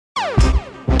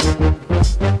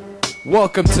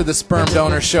Welcome to the Sperm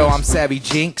Donor Show. I'm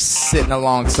savvyjinx, sitting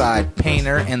alongside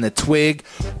Painter and the Twig.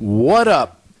 What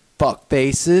up, fuck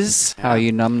faces? How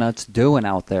you numbnuts doing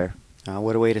out there?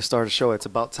 What a way to start a show. It's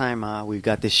about time we've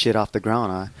got this shit off the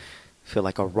ground. I feel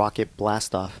like a rocket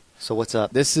blast off. So what's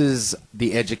up? This is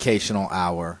the educational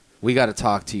hour. We got to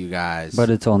talk to you guys.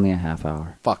 But it's only a half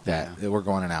hour. Fuck that. We're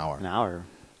going an hour. An hour?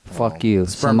 Fuck you.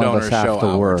 Sperm Some of Donor us have Show to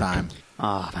hour work. time.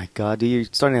 Oh, my God. Dude, you're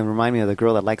starting to remind me of the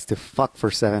girl that likes to fuck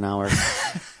for 7 hours.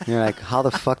 You're like, how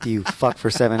the fuck do you fuck for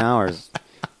 7 hours?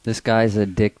 This guy's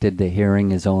addicted to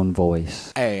hearing his own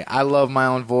voice. Hey, I love my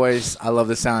own voice. I love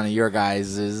the sound of your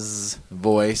guys'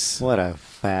 voice. What a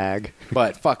fag.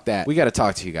 But fuck that. We got to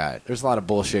talk to you guys. There's a lot of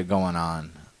bullshit going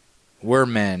on. We're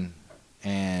men,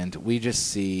 and we just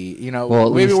see, you know,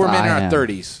 Well, maybe we're least men in I our am.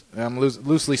 30s.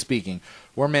 Loosely speaking,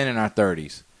 we're men in our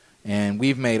 30s, and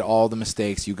we've made all the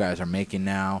mistakes you guys are making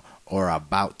now or are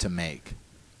about to make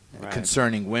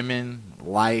concerning women,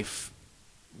 life,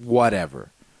 whatever.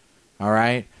 All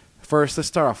right? First, let's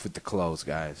start off with the clothes,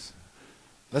 guys.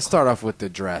 Let's start off with the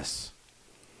dress.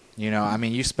 You know, I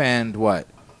mean, you spend, what,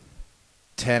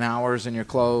 10 hours in your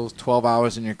clothes, 12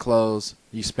 hours in your clothes.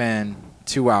 You spend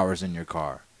 2 hours in your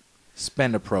car.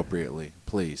 Spend appropriately,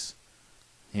 please.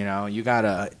 You know, you got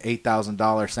a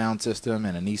 $8,000 sound system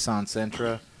and a Nissan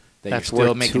Sentra that That's you're still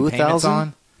worth making payments $2,000?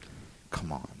 on.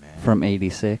 Come on, man. From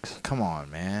 86. Come on,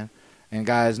 man. And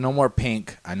guys, no more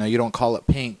pink. I know you don't call it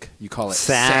pink. You call it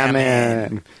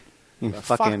Salmon. You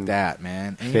Fuck fucking that,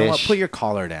 man. And you know what? fish. Put your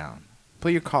collar down.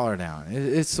 Put your collar down.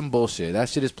 It's some bullshit. That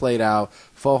shit is played out.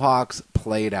 Faux hawks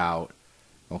played out.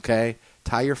 Okay?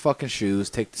 Tie your fucking shoes.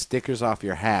 Take the stickers off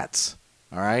your hats.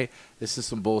 All right? This is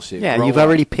some bullshit. Yeah, Grow you've up.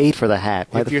 already paid for the hat.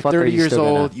 Why If the you're fuck 30 are you years still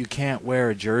gonna- old, you can't wear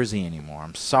a jersey anymore.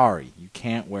 I'm sorry. You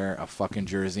can't wear a fucking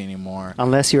jersey anymore.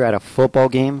 Unless you're at a football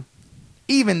game.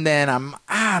 Even then,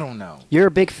 I don't know. You're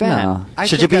a big fan. No. I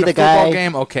Should you think be at the a football guy?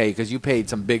 game? Okay, because you paid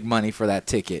some big money for that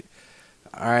ticket.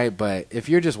 All right, but if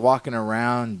you're just walking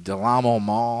around Delamo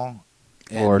Mall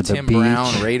in Or the Tim beach.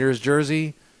 Brown Raiders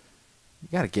jersey, you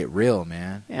got to get real,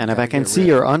 man. And You if I gotta can get see real.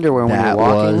 your underwear when That you're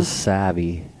walking. was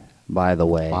savvy, by the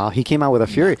way. Wow, he came out with a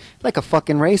fury. Like a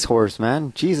fucking racehorse,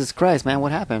 man. Jesus Christ, man,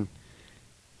 what happened?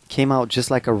 Came out just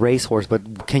like a racehorse,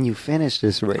 but can you finish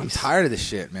this I'm race? tired of this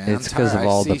shit, man. It's I'm tired. 'cause of I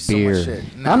all see the so much beer.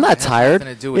 shit. No, I'm it not has tired.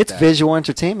 nothing to do with It's that. visual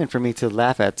entertainment for me to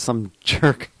laugh at some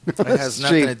jerk. It has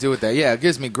nothing to do with that. Yeah, it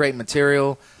gives me great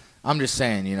material. I'm just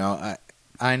saying, you know,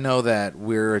 I know that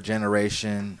we're a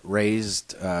generation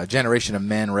of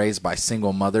men raised by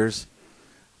single mothers,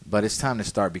 but it's time to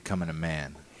start becoming a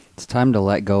man. It's time to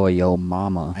let go of yo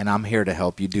mama. And I'm here to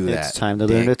help you do that. It's time to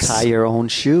learn to dicks. tie your own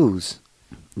shoes.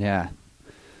 Yeah.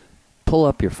 Pull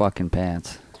up your fucking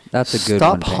pants. That's a good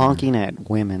Stop one. Painter. honking at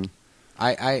women.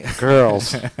 I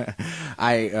Girls.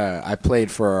 I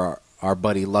played for our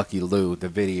buddy Lucky Lou the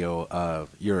video of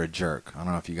 "You're a Jerk." I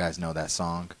don't know if you guys know that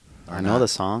song. or I know not. the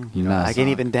song. You know I the can't song.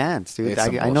 even dance, dude. It's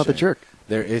some I know the bullshit. jerk.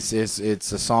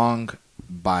 It's a song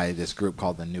by this group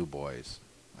called the New Boys.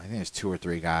 I think it's 2 or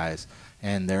 3 guys,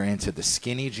 and they're into the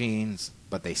skinny jeans,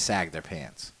 but they sag their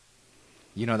pants.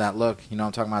 You know that look? You know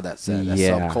what I'm talking about? That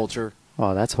Yeah. subculture.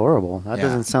 Oh, that's horrible. That Yeah.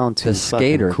 doesn't sound too The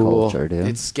skater fucking cool. culture, dude.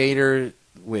 It's skater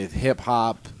with hip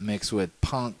hop mixed with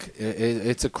punk.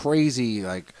 It's a crazy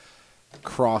like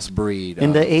crossbreed.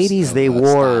 In the 80s, of they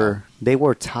style.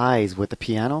 wore ties with the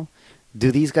piano.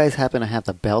 Do these guys happen to have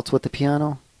the belts with the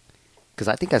piano? Because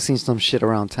I think I've seen some shit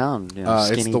around town. You know, It's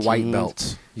skinny the white jeans.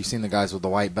 belts. You seen the guys with the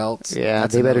white belts? Yeah,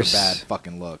 That's they better another bad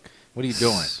fucking look. What are you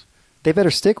doing? They better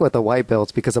stick with the white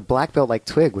belts because a black belt like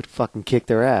Twig would fucking kick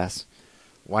their ass.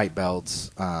 White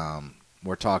belts.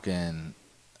 We're talking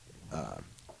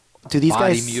Do these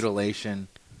body guys mutilation.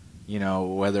 You know,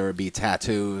 whether it be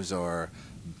tattoos or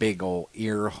big old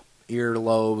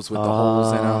earlobes with the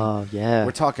holes in them. Oh, yeah.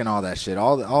 We're talking all that shit.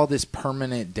 All this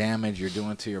permanent damage you're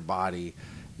doing to your body.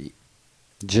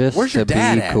 Just Where's to your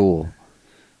dad be at? cool.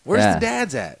 Where's Yeah. the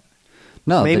dads at?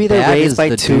 No, Maybe the they're dad raised is by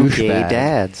the two gay douchebag.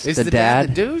 dads. Is The the dad dad-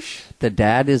 the douche? The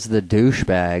dad is the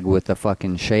douchebag with the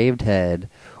fucking shaved head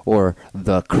or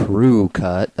the crew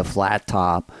cut, the flat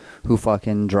top, who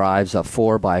fucking drives a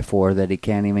 4x4 that he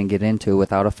can't even get into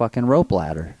without a fucking rope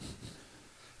ladder.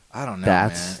 I don't know,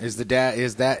 That's- man. Is the dad?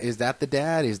 Is that the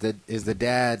dad? Is the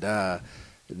dad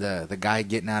the guy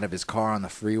getting out of his car on the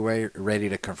freeway ready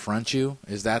to confront you?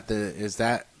 Is that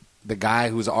the guy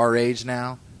who's our age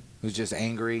now, who's just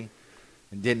angry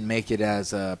and didn't make it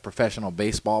as a professional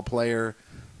baseball player,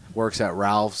 works at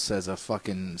Ralph's as a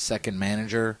fucking second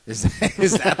manager? Is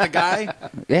that the guy?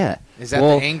 Yeah. Is that the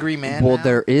angry man Well, now?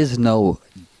 there is no...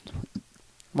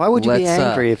 Why would you be Let's,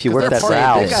 angry if you 'Cause worked they're at part-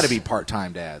 Ralph's? They got to be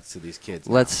part-time dads to these kids.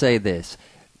 now. Let's say this.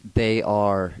 they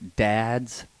are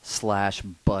dads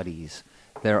 / buddies.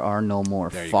 There are no more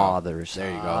There you fathers. go.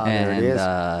 There you go. And, there it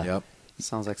is. Yep.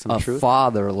 Sounds like some a truth.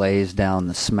 father lays down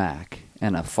the smack,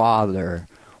 and a father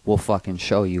will fucking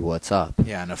show you what's up.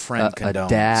 Yeah, and a friend condones. A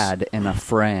dad and a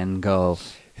friend go,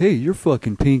 "Hey, your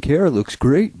fucking pink hair looks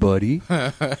great, buddy.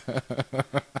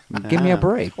 Give me a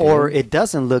break." Dude. Or it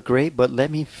doesn't look great, but let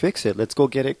me fix it. Let's go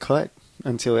get it cut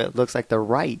until it looks like the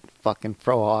right fucking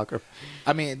frohawk. Or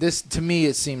I mean, this to me,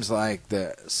 it seems like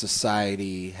the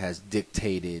society has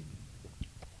dictated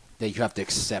that you have to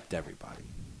accept everybody.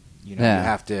 You know, Yeah. you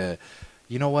have to.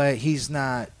 You know what? He's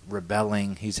not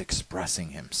rebelling. He's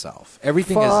expressing himself.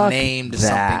 Everything Fuck is named that.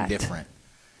 something different.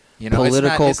 You know,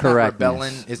 Political it's not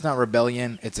correctness. It's not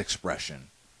rebellion. It's expression.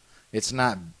 It's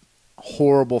not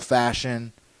horrible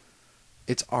fashion.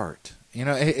 It's art. You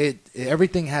know,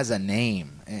 everything has a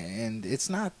name, and it's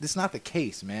not the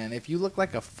case, man. If you look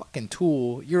like a fucking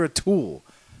tool, you're a tool.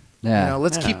 Yeah. You know,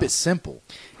 let's Yeah. keep it simple.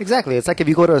 exactly, it's like if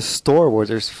you go to a store where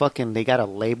there's fucking, they got to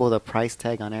label the price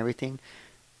tag on everything.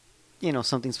 You know,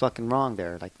 something's fucking wrong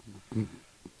there. Like,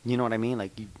 you know what I mean?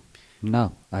 Like, you,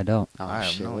 No, I don't. oh I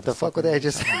have shit, no what the fuck would I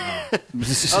just? Okay.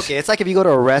 Okay, it's like if you go to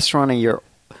a restaurant and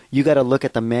you got to look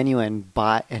at the menu and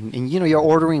buy, and you know, you're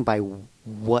ordering by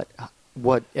what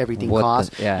everything What the-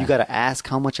 costs. yeah. You got to ask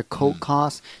how much a Coke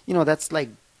costs. You know, that's like,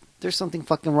 there's something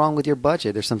fucking wrong with your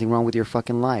budget. There's something wrong with your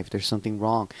fucking life. There's something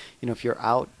wrong. You know, if you're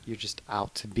out, you're just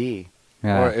out to be.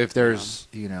 Yeah. Or if there's,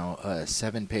 you know, a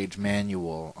 7-page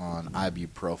manual on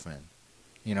ibuprofen.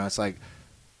 You know, it's like,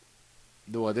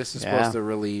 well, this is Yeah. supposed to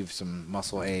relieve some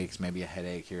muscle aches, maybe a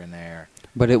headache here and there.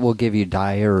 But it will give you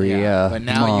diarrhea. But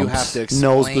now you mumps. have to explain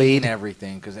Nosebleed.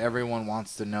 everything because everyone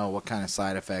wants to know what kind of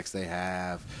side effects they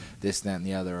have, this, that, and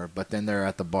the other. But then they're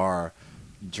at the bar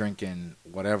drinking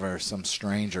whatever some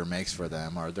stranger makes for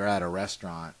them, or they're at a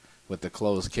restaurant with the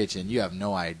closed kitchen. You have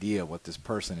no idea what this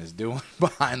person is doing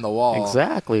behind the wall.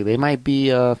 Exactly. They might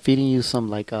be feeding you some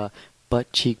like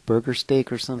butt cheek burger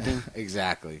steak or something.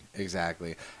 Exactly.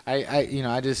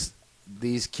 I just,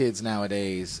 these kids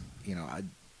nowadays, you know,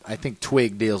 I think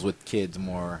Twig deals with kids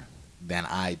more than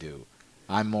I do.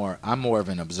 I'm more of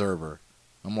an observer.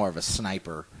 I'm more of a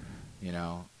sniper. You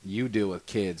know, you deal with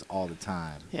kids all the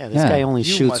time. Yeah, this Yeah. guy only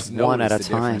You shoots must one at a notice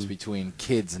the difference time. between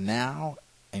kids now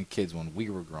and kids when we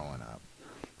were growing up.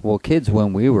 Well, kids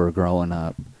when we were growing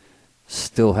up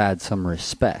still had some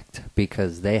respect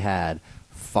because they had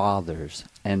fathers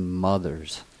and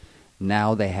mothers.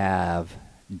 Now they have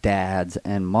dads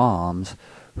and moms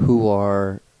who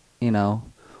are, you know,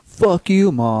 fuck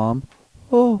you, mom.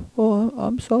 Oh,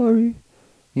 I'm sorry.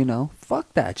 You know,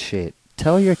 fuck that shit.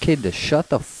 Tell your kid to shut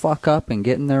the fuck up and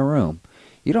get in their room.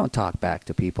 You don't talk back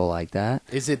to people like that.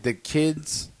 Is it the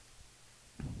kids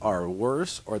are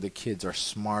worse or the kids are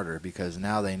smarter because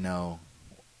now they know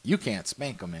you can't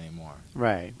spank them anymore.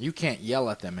 Right. You can't yell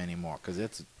at them anymore because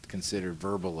it's considered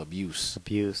verbal abuse.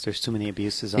 Abuse. There's too many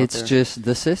abuses out It's there. just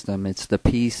the system. It's the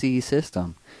PC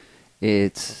system. I'm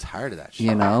It's, tired of that shit.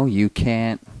 you know, you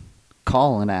can't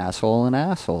call an asshole an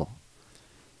asshole.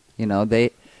 You know,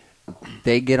 they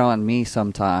get on me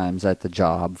sometimes at the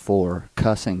job for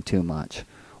cussing too much.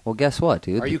 Well, guess what,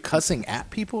 dude? Are you cussing at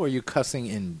people or are you cussing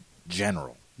in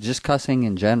general? Just cussing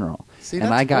in general. See, and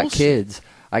that's I got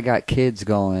bullshit. kids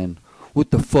going,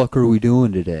 "What the fuck are we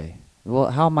doing today?"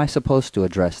 Well, how am I supposed to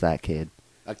address that kid?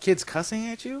 A kid's cussing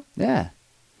at you? Yeah.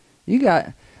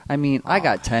 I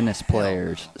got tennis hell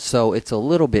players, no. so it's a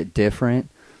little bit different.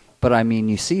 But I mean,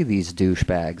 you see these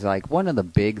douchebags. Like, one of the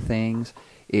big things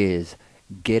is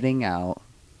getting out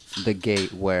the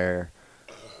gate where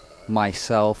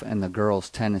myself and the girls'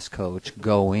 tennis coach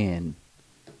go in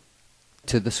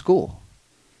to the school.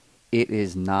 It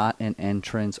is not an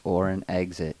entrance or an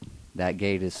exit. That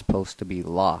gate is supposed to be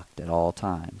locked at all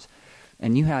times.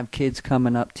 And you have kids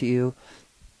coming up to you,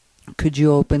 "Could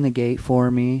you open the gate for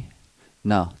me?"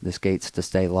 No, this gate's to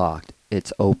stay locked.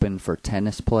 It's open for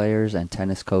tennis players and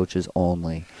tennis coaches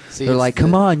only. See, They're it's like,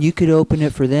 "Come on, you could open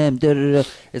it for them." Da, da, da.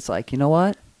 It's like, you know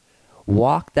what?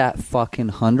 Walk that fucking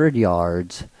 100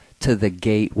 yards to the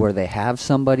gate where they have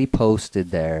somebody posted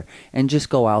there and just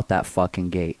go out that fucking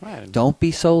gate. Right. Don't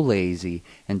be so lazy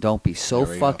and don't be so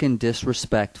There we go. fucking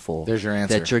disrespectful There's your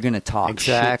answer. that you're going to talk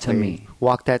shit to me.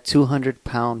 Walk that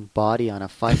 200-pound body on a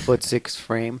 5'6"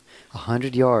 frame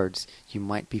 100 yards. You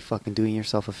might be fucking doing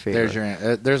yourself a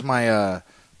favor. There's my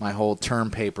my whole term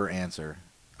paper answer.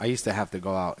 I used to have to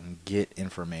go out and get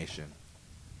information.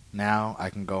 Now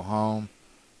I can go home,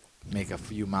 make a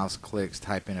few mouse clicks,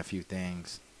 type in a few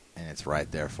things, and it's right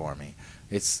there for me.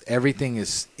 Everything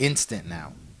is instant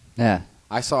now. Yeah.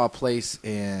 I saw a place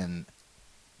in,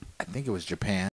 I think it was Japan.